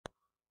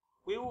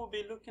we will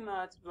be looking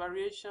at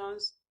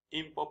variations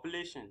in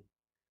population.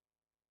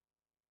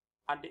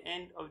 At the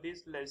end of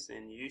this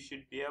lesson, you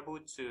should be able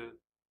to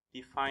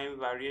define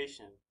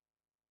variation.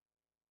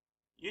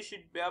 You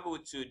should be able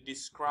to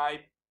describe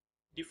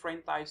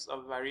different types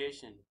of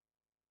variation.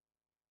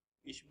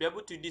 You should be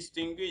able to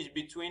distinguish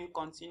between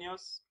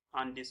continuous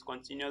and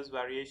discontinuous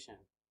variation.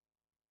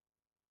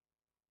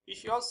 You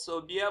should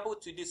also be able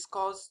to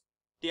discuss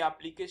the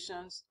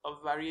applications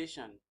of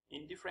variation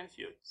in different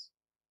fields.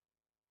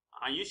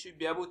 And you should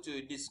be able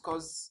to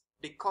discuss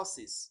the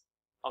causes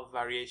of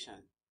variation.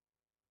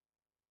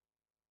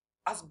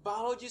 As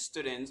biology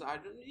students, I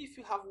don't know if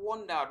you have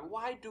wondered,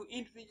 why do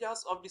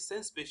individuals of the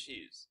same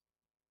species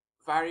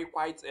vary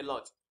quite a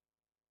lot?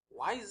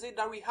 Why is it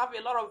that we have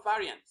a lot of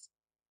variants,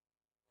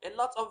 a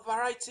lot of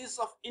varieties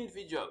of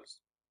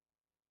individuals?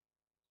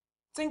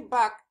 Think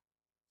back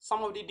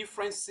some of the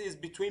differences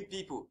between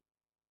people.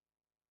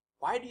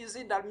 Why is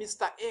it that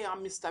Mr. A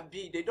and Mr.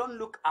 B, they don't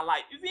look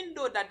alike, even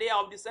though that they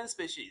are of the same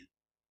species?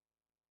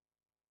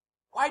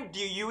 Why do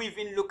you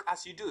even look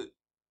as you do?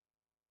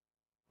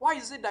 Why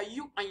is it that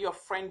you and your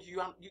friend, you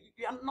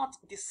are not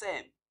the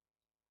same?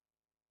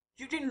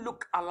 You didn't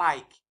look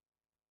alike.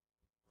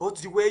 But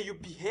the way you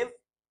behave,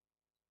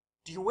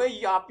 the way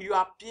you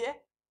appear,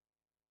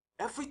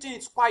 everything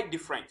is quite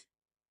different.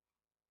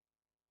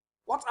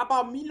 What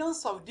about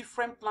millions of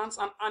different plants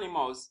and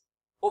animals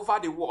over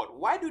the world?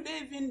 Why do they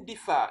even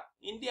differ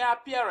in their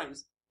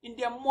appearance, in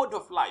their mode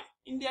of life,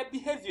 in their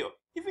behavior,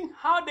 even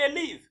how they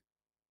live?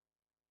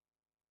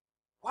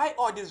 Why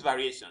all these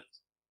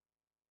variations?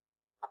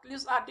 At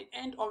least at the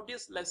end of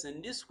this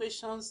lesson, these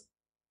questions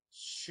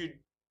you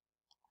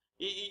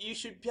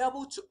should be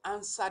able to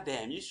answer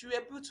them. You should be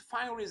able to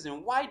find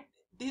reason why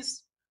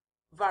these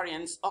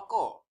variants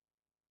occur.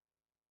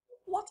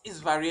 What is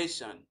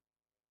variation?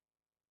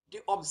 The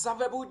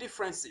observable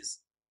differences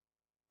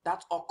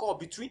that occur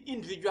between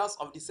individuals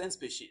of the same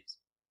species.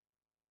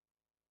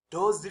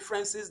 Those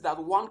differences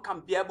that one can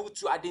be able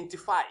to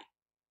identify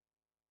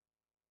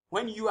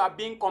when you are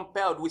being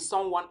compared with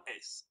someone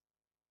else.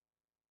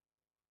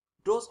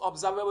 Those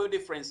observable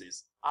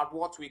differences are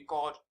what we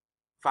call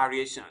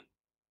variation.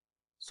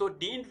 So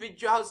the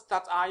individuals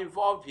that are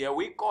involved here,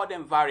 we call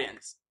them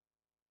variants.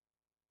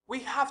 We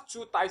have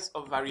two types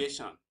of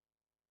variation: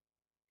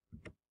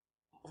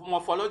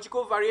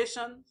 morphological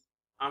variations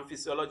and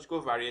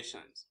physiological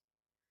variations.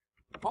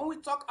 When we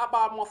talk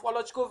about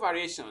morphological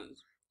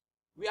variations,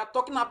 we are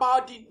talking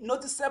about the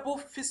noticeable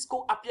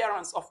physical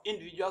appearance of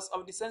individuals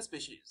of the same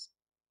species.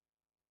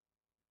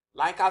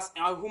 Like as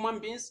human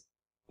beings,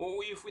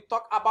 if we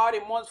talk about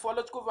a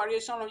morphological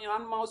variation in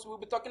animals, we'll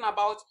be talking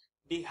about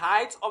the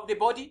height of the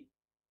body.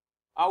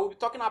 We'll be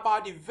talking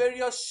about the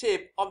various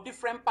shape of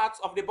different parts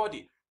of the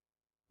body.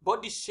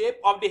 But the shape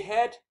of the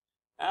head,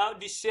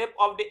 the shape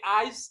of the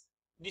eyes,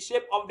 the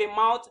shape of the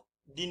mouth,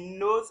 the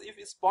nose, if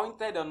it's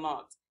pointed or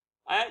not.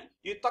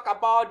 You talk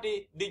about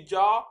the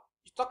jaw,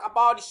 you talk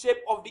about the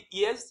shape of the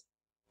ears,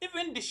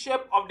 even the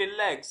shape of the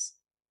legs.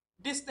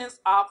 These things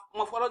are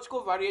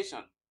morphological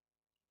variation.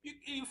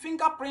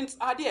 Fingerprints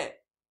are there.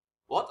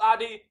 What are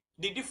the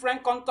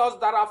different contours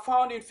that are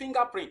found in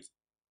fingerprints?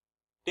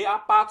 They are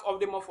part of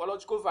the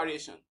morphological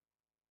variation.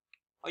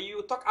 Or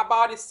you talk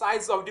about the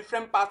size of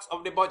different parts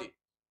of the body.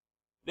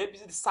 Maybe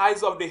the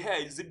size of the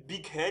head. Is it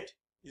big head?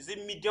 Is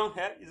it medium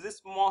head? Is it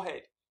small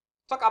head?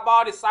 Talk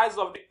about the size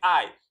of the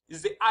eye.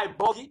 Is the eye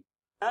bulgy?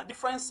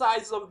 Different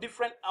size of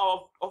different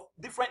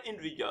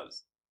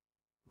individuals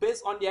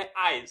based on their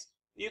eyes.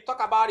 You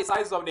talk about the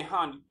size of the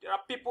hand. There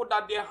are people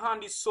that their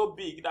hand is so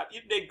big that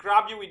if they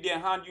grab you with their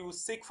hand, you will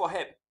seek for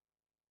help.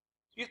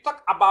 You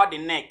talk about the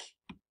neck.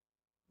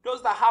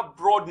 Those that have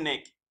broad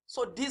neck.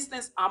 So these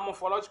things are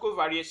morphological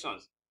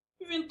variations.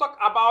 Even talk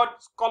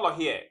about color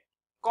here.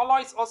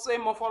 Color is also a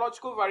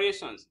morphological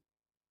variations.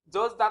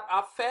 Those that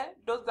are fair,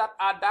 those that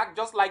are dark,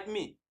 just like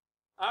me.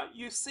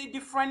 You see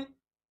different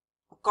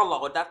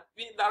color that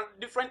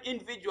different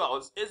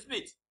individuals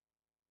exhibit.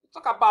 You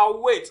talk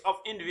about weight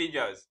of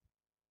individuals.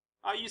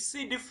 You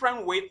see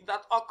different weight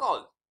that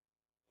occurs.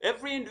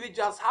 Every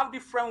individuals have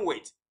different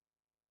weight.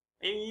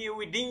 And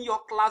within your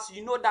class,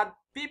 you know that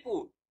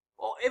people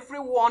or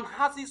everyone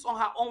has his or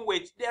her own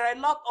weight. There are a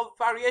lot of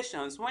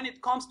variations when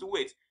it comes to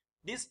weight.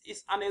 This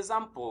is an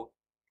example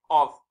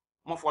of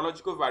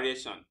morphological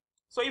variation.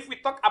 So if we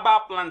talk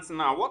about plants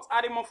now, what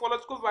are the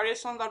morphological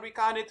variations that we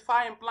can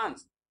identify in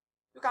plants?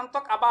 You can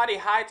talk about the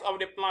height of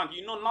the plant.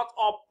 You know, not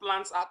all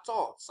plants are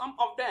tall. Some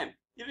of them,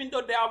 even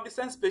though they are of the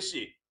same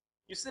species,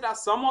 you see that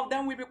some of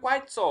them will be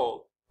quite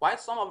tall, while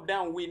some of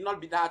them will not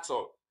be that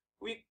tall.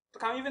 We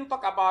can even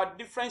talk about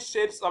different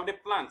shapes of the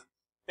plant.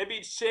 Maybe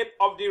the shape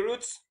of the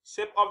roots,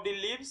 shape of the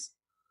leaves,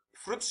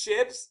 fruit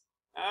shapes.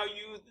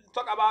 You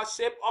talk about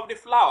shape of the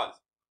flowers.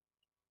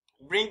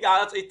 Bring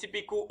out a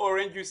typical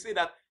orange, you see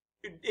that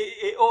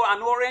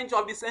an orange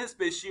of the same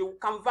species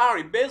can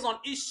vary based on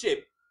its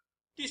shape,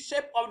 the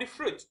shape of the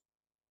fruit.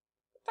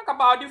 Talk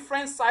about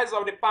different size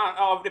of the plant.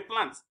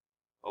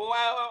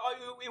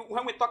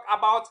 When we talk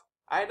about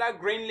either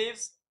green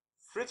leaves,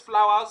 fruit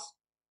flowers,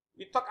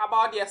 we talk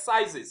about their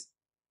sizes.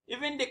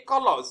 Even the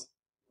colors.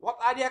 What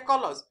are their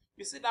colors?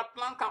 You see that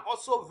plant can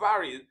also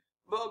vary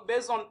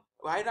based on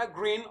either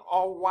green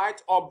or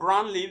white or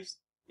brown leaves,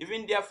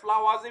 even their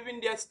flowers,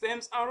 even their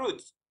stems and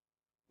roots.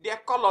 Their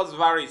colors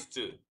varies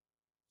too.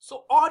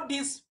 So all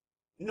these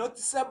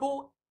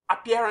noticeable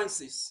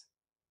appearances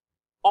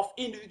of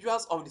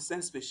individuals of the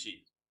same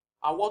species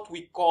are what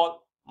we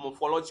call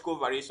morphological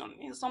variation.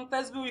 In some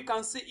textbooks, we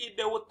can see it,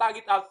 they will tag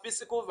it as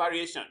physical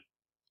variation.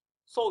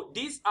 So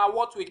these are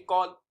what we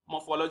call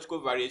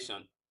morphological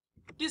variation.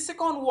 The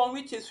second one,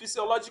 which is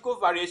physiological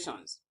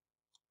variations,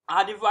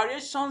 are the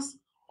variations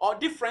or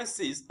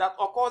differences that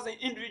occurs in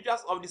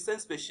individuals of the same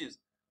species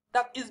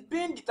that is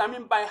being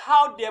determined by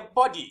how their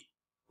body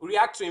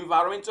react to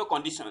environmental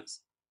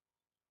conditions.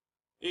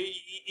 In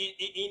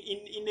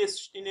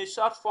a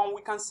short form,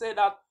 we can say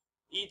that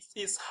it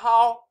is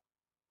how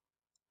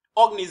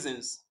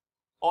organisms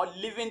or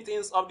living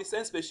things of the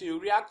same species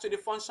react to the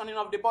functioning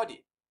of the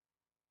body.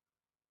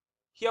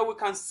 Here we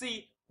can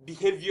see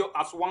behavior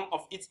as one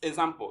of its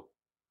examples.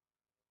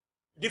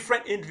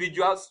 Different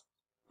individuals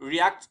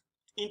react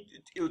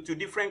to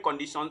different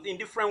conditions in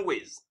different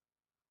ways,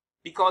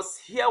 because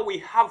here we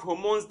have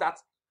hormones that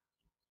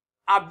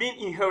are being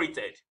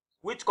inherited,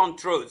 which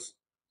controls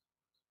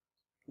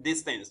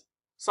these things.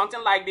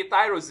 Something like the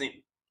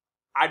tyrosine,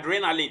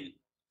 adrenaline,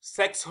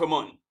 sex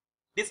hormone.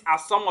 These are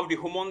some of the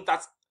hormones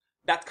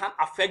that can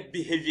affect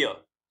behavior.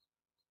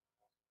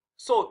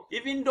 So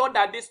even though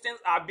that these things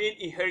are being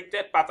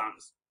inherited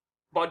patterns,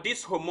 but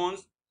these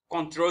hormones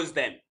controls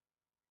them.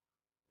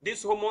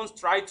 These hormones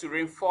try to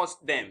reinforce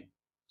them.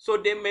 So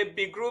they may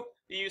be grouped,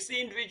 you see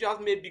individuals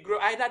may be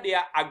grouped, either they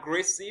are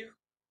aggressive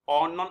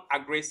or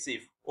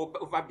non-aggressive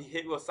over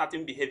behavior,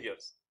 certain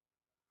behaviors.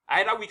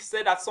 Either we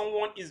say that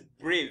someone is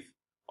brave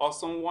or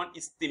someone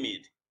is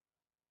timid.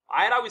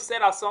 Either we say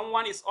that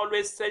someone is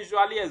always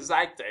sexually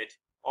excited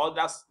or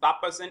that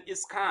person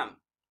is calm.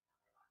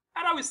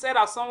 Either we say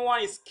that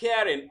someone is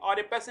caring or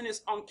the person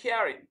is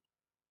uncaring.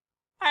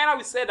 Either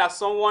we say that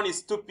someone is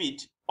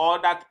stupid or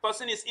that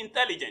person is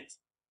intelligent.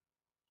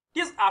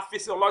 These are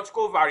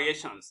physiological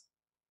variations.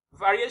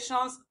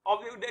 Variations of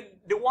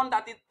the one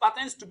that it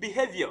pertains to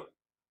behavior.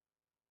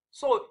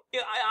 So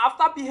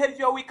after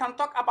behavior, we can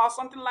talk about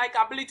something like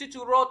ability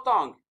to roll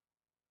tongue.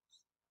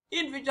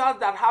 Individuals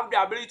that have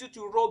the ability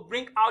to roll,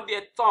 bring out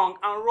their tongue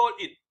and roll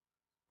it,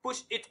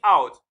 push it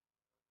out.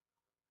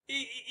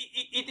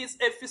 It is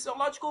a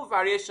physiological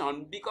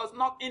variation because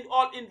not in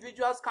all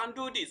individuals can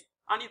do this.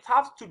 And it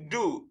has to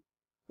do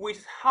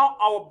with how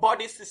our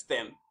body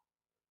system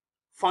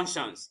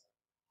functions.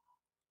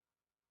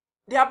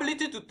 The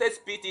ability to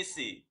test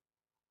PTC,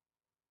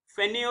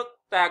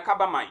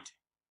 phenyldiacarbamide,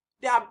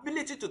 the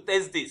ability to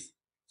test this.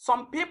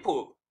 Some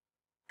people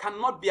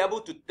cannot be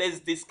able to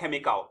test this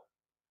chemical.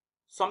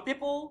 Some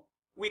people,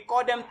 we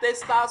call them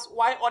testers,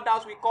 while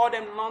others we call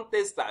them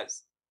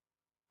non-testers.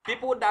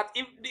 People that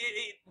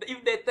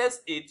if they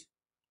test it,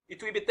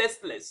 it will be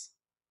testless,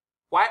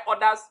 while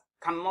others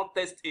cannot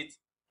test it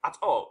at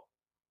all.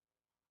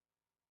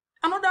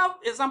 Another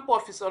example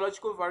of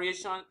physiological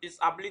variation is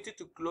ability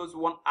to close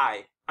one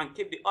eye and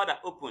keep the other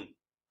open.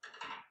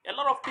 A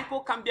lot of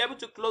people can be able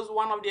to close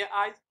one of their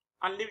eyes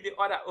and leave the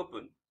other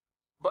open.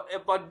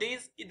 But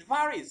this, it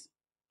varies.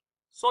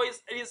 So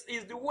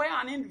it's the way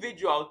an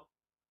individual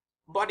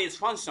body's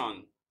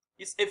function.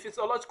 It's a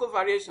physiological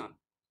variation.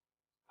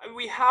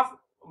 We have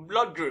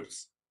blood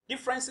groups.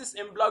 Differences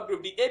in blood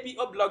group. The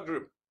ABO blood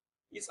group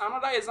is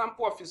another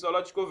example of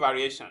physiological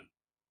variation.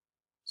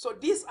 So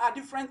these are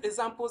different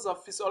examples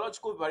of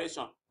physiological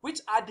variation which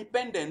are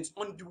dependent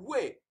on the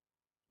way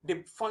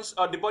the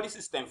body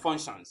system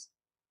functions.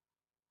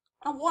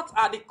 And what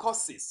are the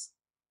causes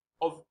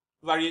of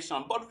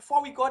variation? But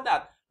before we go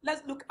that,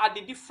 let's look at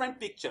the different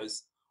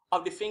pictures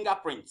of the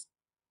fingerprint.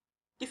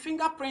 The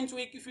fingerprint,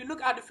 if you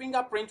look at the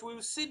fingerprint, we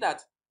will see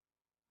that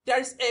there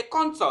is a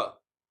contour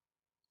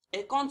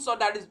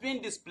that is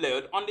being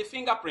displayed on the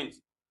fingerprint.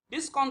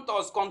 This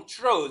contour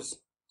controls,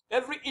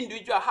 every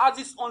individual has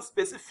its own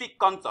specific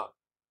contour.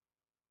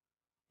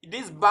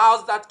 These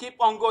bars that keep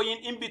on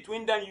going, in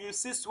between them you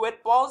see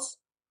sweat pores.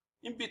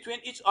 In between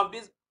each of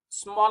these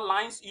small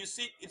lines you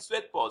see its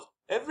sweat pores.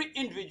 Every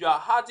individual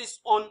has its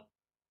own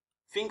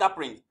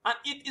fingerprint and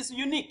it is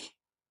unique.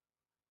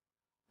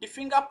 The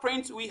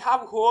fingerprint, we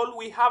have hole,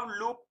 we have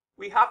loop,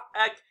 we have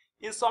egg.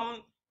 In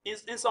some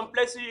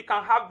places you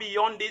can have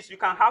beyond this, you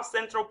can have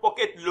central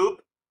pocket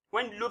loop.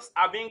 When loops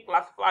are being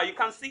classified, you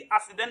can see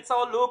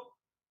accidental loop.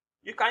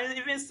 You can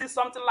even see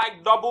something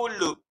like double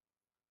loop.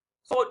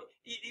 So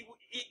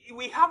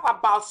we have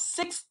about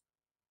 6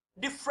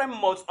 different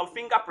modes of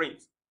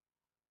fingerprints.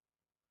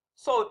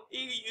 So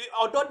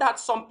although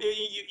that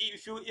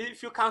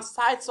if you can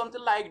cite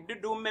something like the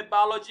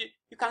biology,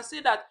 you can see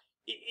that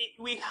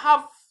we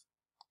have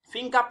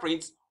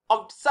fingerprints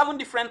of 7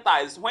 different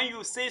types. When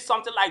you see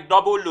something like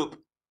double loop,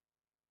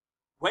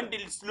 when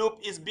this loop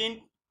is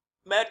being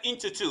made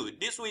into 2,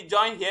 this will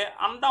join here,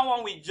 another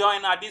one will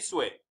join this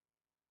way.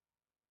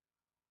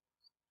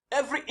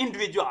 Every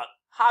individual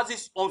has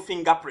its own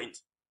fingerprint.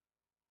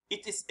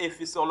 It is a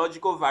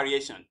physiological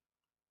variation.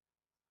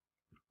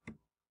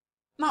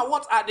 Now,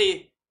 what are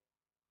the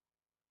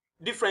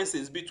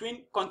differences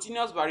between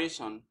continuous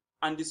variation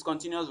and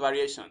discontinuous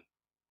variation?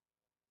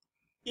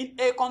 In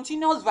a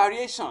continuous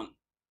variation,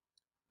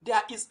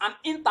 there is an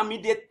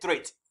intermediate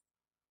trait.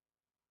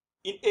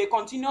 In a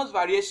continuous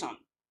variation,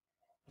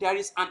 there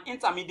is an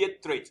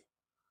intermediate trait,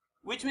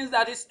 which means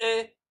that is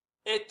a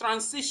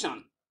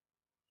transition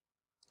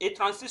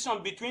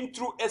between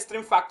two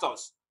extreme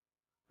factors,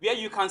 where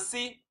you can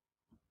see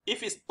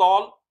if it's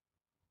tall,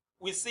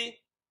 we see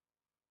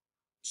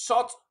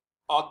short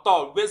or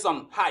tall based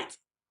on height.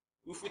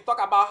 If we talk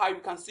about height,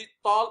 we can see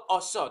tall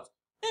or short.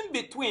 In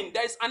between,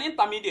 there is an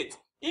intermediate.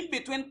 In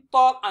between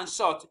tall and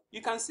short,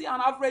 you can see an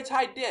average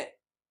height there.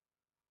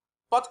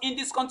 But in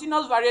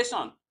discontinuous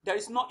variation, there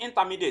is no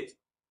intermediate.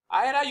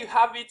 Either you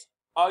have it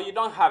or you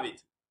don't have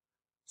it.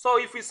 So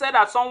if we say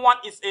that someone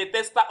is a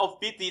tester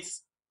of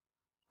PTs,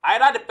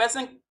 either the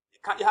person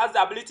has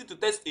the ability to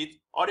test it,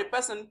 or the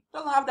person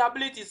doesn't have the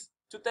abilities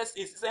to test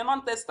it. It's a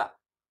non-tester.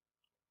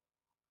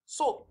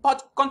 So,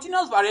 but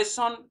continuous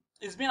variation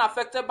is being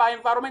affected by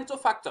environmental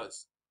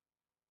factors.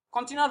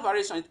 Continuous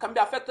variation, it can be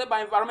affected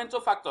by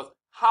environmental factors.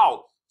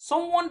 How?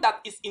 Someone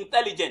that is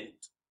intelligent,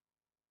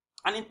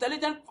 an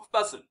intelligent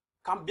person,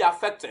 can be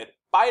affected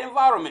by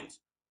environment.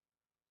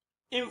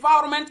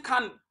 Environment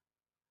can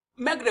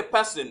make the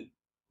person,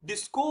 the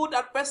school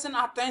that person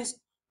attends,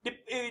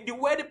 the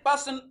way the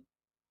person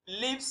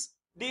lives,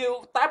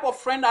 the type of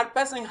friend that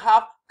person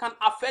have can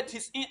affect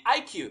his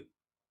IQ.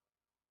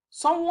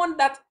 Someone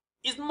that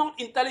is not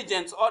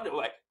intelligent or the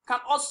way can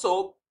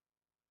also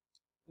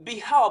be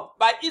helped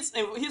by his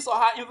or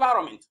her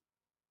environment.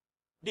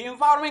 The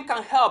environment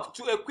can help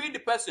to equip the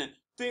person,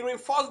 to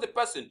reinforce the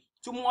person,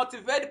 to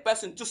motivate the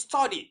person to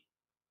study,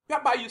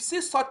 whereby you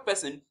see such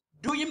person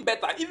doing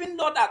better, even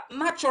though that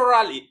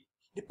naturally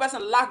the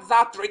person lacks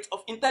that trait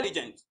of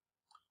intelligence.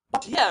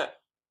 But here,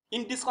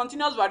 in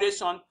discontinuous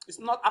variation, it's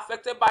not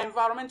affected by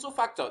environmental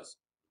factors.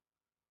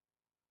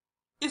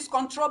 It's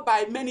controlled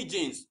by many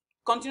genes.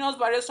 Continuous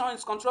variation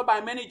is controlled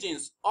by many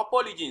genes or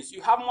polygenes.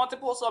 You have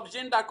multiple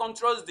subgenes that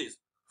controls this.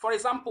 For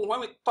example, when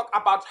we talk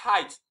about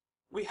height,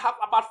 we have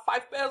about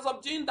 5 pairs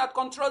of genes that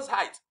controls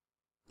height.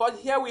 But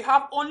here we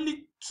have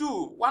only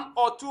one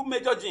or two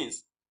major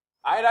genes.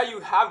 Either you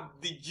have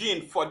the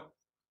gene for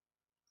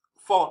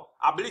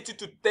ability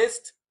to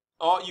taste,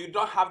 or you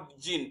don't have the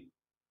gene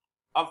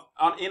of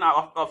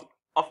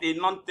a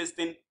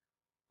non-tasting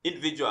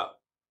individual.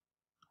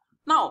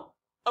 Now,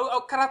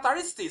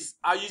 characteristics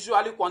are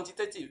usually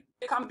quantitative.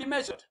 They can be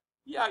measured.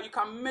 Yeah, you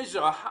can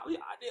measure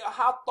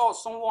how tall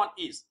someone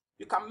is.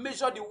 You can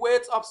measure the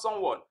weight of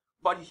someone.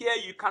 But here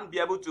you can't be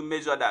able to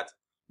measure that.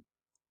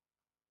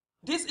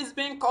 This is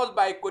being caused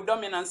by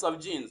codominance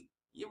of genes.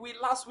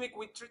 Last week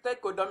we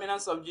treated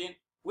codominance of gene.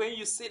 When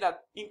you see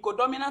that in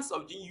codominance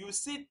of gene, you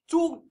see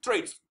two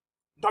traits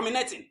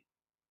dominating,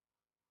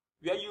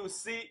 where you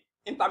see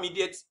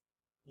intermediate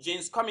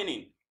genes coming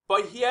in.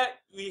 But here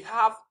we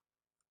have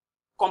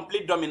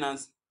complete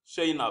dominance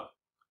showing up.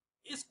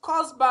 It's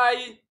followed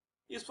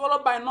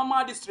by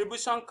normal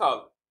distribution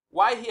curve.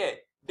 Why here?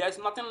 There's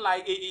nothing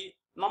like a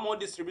normal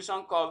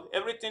distribution curve.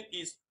 Everything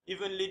is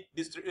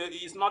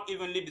not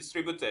evenly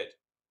distributed.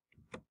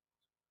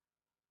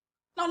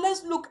 Now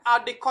let's look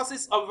at the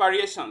causes of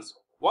variations.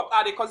 What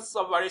are the causes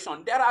of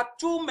variation? There are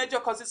two major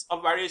causes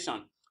of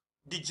variation: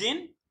 the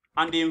gene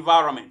and the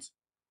environment.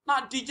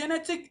 Now, the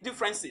genetic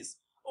differences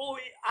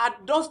are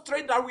those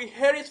traits that we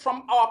inherit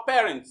from our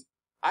parents,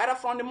 either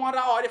from the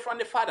mother or from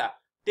the father.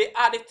 They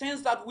are the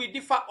things that we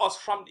differ us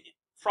from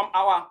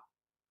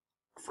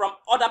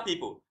other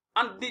people.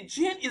 And the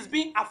gene is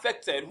being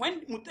affected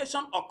when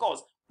mutation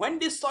occurs. When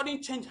this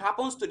sudden change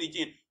happens to the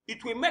gene,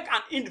 it will make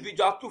an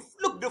individual to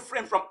look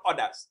different from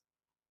others.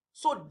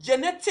 So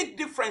genetic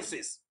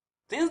differences,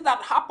 things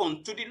that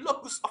happen to the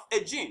locus of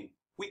a gene,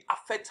 will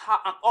affect how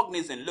an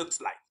organism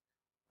looks like.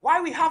 Why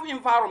we have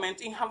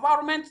environment?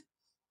 Environment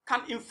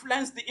can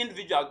influence the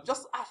individual,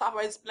 just as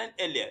I explained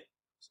earlier,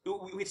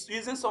 with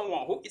using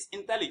someone who is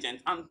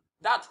intelligent and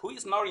that who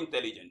is not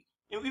intelligent.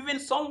 Even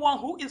someone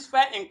who is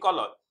fair in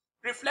color,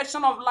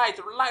 reflection of light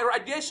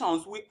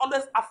radiations will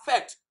always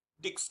affect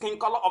the skin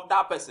color of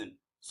that person.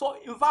 So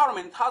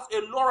environment has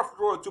a lot of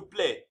role to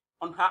play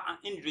on how an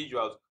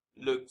individual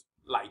looks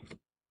like.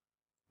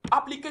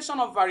 Application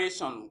of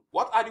variation.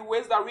 What are the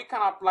ways that we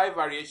can apply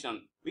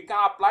variation? We can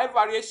apply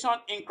variation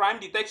in crime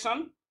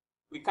detection.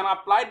 We can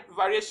apply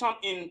variation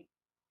in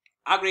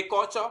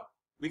agriculture.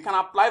 We can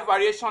apply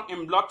variation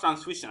in blood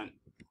transfusion.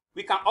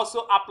 We can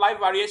also apply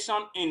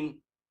variation in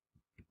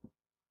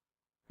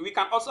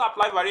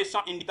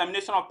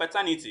determination of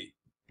paternity.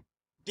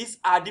 These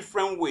are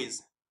different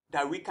ways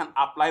that we can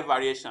apply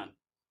variation.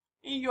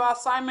 In your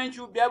assignment,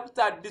 you'll be able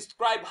to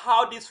describe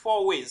how these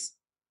 4 ways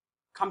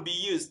can be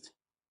used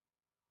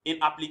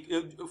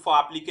for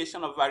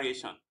application of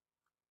variation.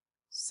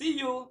 See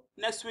you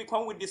next week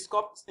when we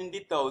discuss in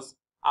details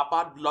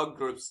about blood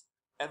groups,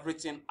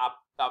 everything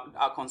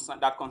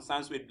that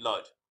concerns with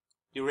blood,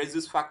 the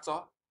rhesus factor,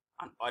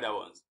 and other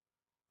ones.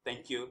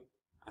 Thank you,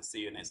 and see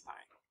you next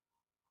time.